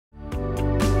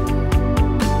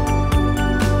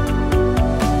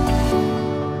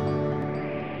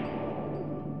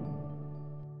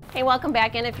Hey, welcome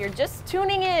back in. If you're just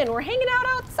tuning in, we're hanging out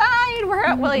outside. We're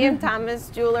at William Thomas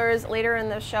Jewelers. Later in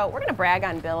the show, we're going to brag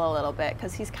on Bill a little bit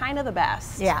because he's kind of the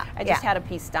best. Yeah. I just had a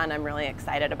piece done. I'm really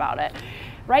excited about it.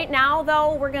 Right now,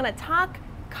 though, we're going to talk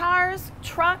cars,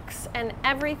 trucks, and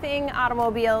everything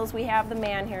automobiles. We have the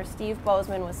man here, Steve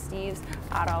Bozeman with Steve's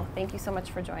Auto. Thank you so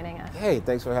much for joining us. Hey,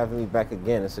 thanks for having me back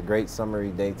again. It's a great summery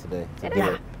day today.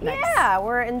 Yeah,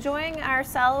 we're enjoying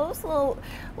ourselves. A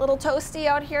little toasty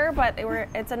out here, but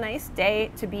it's a nice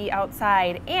day to be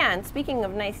outside. And speaking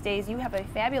of nice days, you have a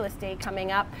fabulous day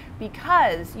coming up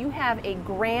because you have a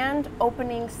grand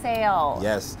opening sale.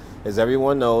 Yes, as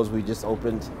everyone knows, we just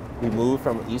opened. We moved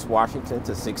from East Washington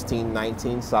to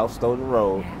 1619 South Stoughton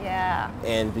Road. Yeah.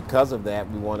 And because of that,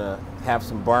 we want to have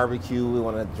some barbecue. We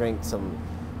want to drink some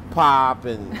pop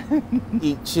and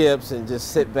eat chips and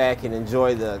just sit back and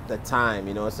enjoy the time.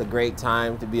 You know, it's a great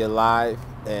time to be alive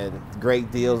and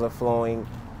great deals are flowing.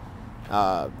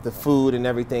 The food and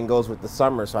everything goes with the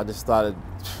summer, so I just thought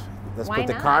let's put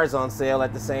the cars on sale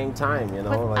at the same time, you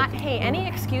know. But, hey, any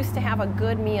excuse to have a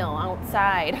good meal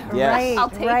outside, yes. Right, I'll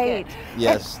take it.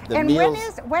 Yes, the and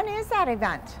meals. when is that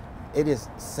event? It is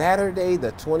Saturday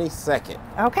the 22nd.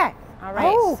 Okay. All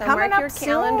right, Oh, so coming mark your up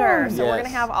calendar. soon. So we're Yes.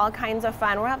 gonna have all kinds of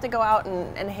fun. We'll have to go out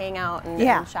and hang out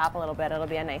and shop a little bit. It'll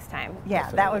be a nice time. Yeah,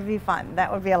 Definitely. that would be fun.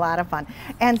 That would be a lot of fun.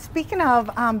 And speaking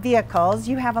of vehicles,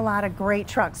 you have a lot of great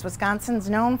trucks. Wisconsin's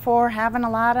known for having a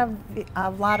lot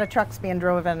of trucks being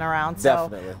driven around. So,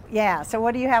 Definitely. yeah. So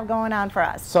what do you have going on for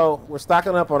us? So we're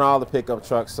stocking up on all the pickup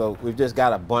trucks. So we've just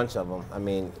got a bunch of them. I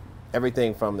mean,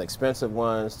 everything from the expensive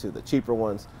ones to the cheaper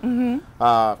ones.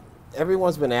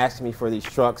 Everyone's been asking me for these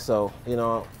trucks, so you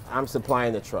know I'm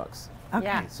supplying the trucks. Okay.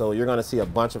 Yeah. So you're going to see a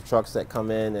bunch of trucks that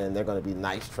come in, and they're going to be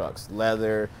nice trucks,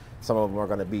 leather. Some of them are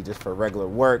going to be just for regular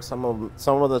work. Some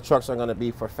of the trucks are going to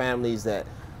be for families that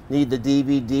need the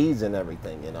DVDs and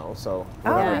everything, you know. So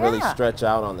we're going to really stretch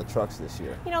out on the trucks this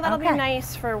year. You know, that'll be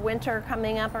nice for winter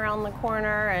coming up around the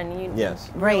corner, and you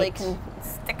really can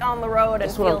stick on the road and feel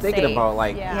safe. That's what I'm thinking about.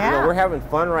 Like, you know, we're having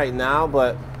fun right now,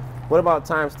 but what about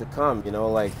times to come? You know,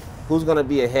 like, who's going to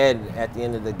be ahead at the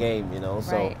end of the game, you know?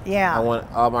 So I want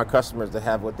all my customers to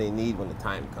have what they need when the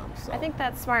time comes. So. I think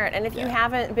that's smart. And if you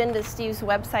haven't been to Steve's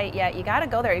website yet, you got to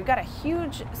go there. You've got a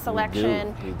huge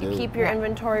selection. We you keep your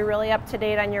inventory really up to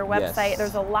date on your website. Yes.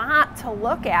 There's a lot to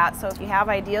look at. So if you have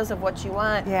ideas of what you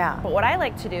want. But what I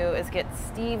like to do is get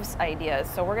Steve's ideas.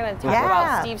 So we're going to talk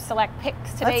about Steve's Select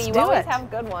Picks today. You always have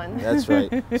good ones. That's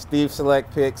right. Steve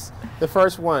Select Picks. The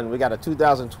first one, we got a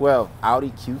 2012 Audi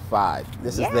Q5.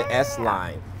 This is the S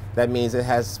line. That means it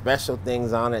has special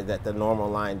things on it that the normal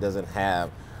line doesn't have.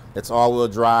 It's all-wheel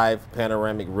drive,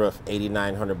 panoramic roof,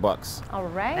 $8,900. All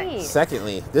right.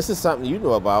 Secondly, this is something you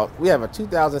know about. We have a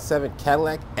 2007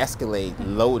 Cadillac Escalade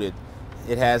loaded.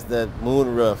 It has the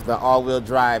moon roof, the all-wheel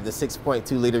drive, the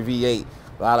 6.2-liter V8.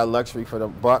 A lot of luxury for the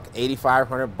buck.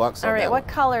 $8,500. All right. What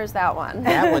color is that one?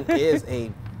 That one is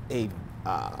a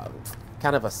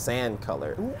kind of a sand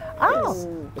color.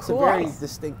 It's a very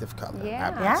distinctive color, I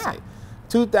have to say.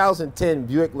 2010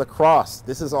 Buick LaCrosse.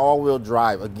 This is all-wheel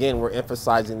drive. Again, we're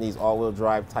emphasizing these all-wheel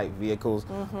drive type vehicles.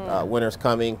 Winter's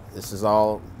coming. This is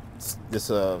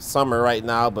summer right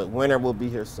now, but winter will be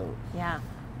here soon. Yeah.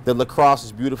 The LaCrosse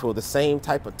is beautiful. The same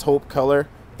type of taupe color,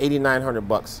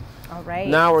 $8,900. All right.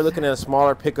 Now we're looking at a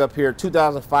smaller pickup here,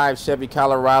 2005 Chevy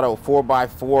Colorado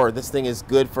 4x4. This thing is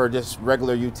good for just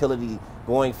regular utility,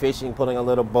 going fishing, putting a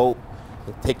little boat,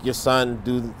 take your son,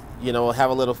 have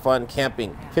a little fun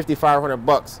camping.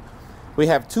 $5,500. We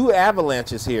have two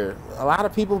Avalanches here. A lot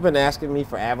of people have been asking me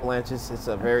for Avalanches. It's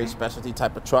a very specialty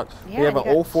type of truck. We have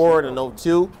an 04 and an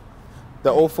 02.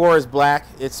 The 04 is black.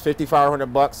 It's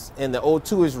 $5,500, and the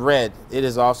 02 is red. It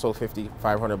is also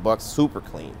 $5,500. Super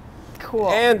clean. Cool.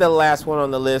 And the last one on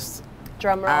the list.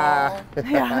 Drum roll.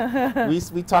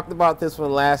 We talked about this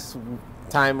one last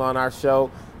time on our show,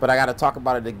 but I got to talk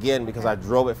about it again because I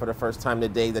drove it for the first time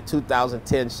today. The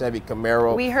 2010 Chevy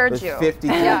Camaro. We heard with you.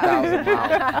 52,000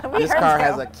 miles. This car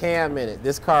has a cam in it.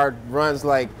 This car runs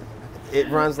like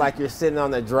you're sitting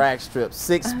on the drag strip.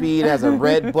 6-speed, has a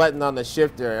red button on the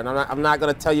shifter, and I'm not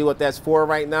going to tell you what that's for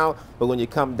right now, but when you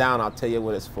come down, I'll tell you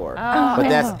what it's for. But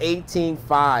that's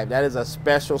 $18,500. That is a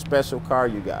special car,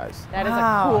 you guys. That is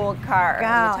a cool car.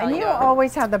 And you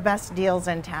always have the best deals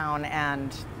in town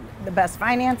and the best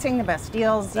financing, the best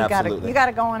deals. You got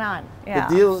it going on. Yeah.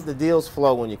 The deals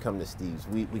flow when you come to Steve's.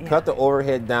 We cut the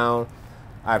overhead down.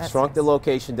 I've shrunk the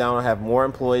location down. I have more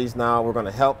employees now. We're going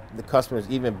to help the customers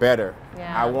even better.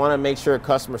 I want to make sure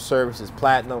customer service is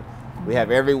platinum. We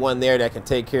have everyone there that can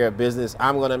take care of business.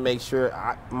 I'm going to make sure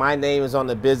my name is on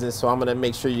the business, so I'm going to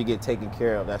make sure you get taken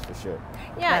care of. That's for sure.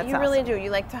 Yeah, That's you really awesome. do.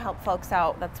 You like to help folks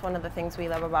out. That's one of the things we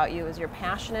love about you is you're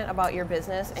passionate about your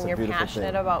business and you're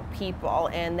passionate about people.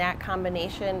 And that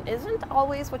combination isn't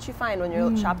always what you find when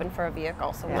you're shopping for a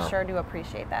vehicle. So we sure do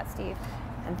appreciate that, Steve.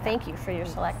 And thank you for your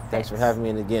select picks. Thanks for having me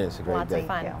in again. It's a great Lots day. of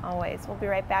fun, Thank you. always. We'll be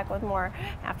right back with more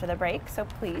after the break, so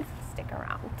please stick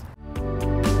around.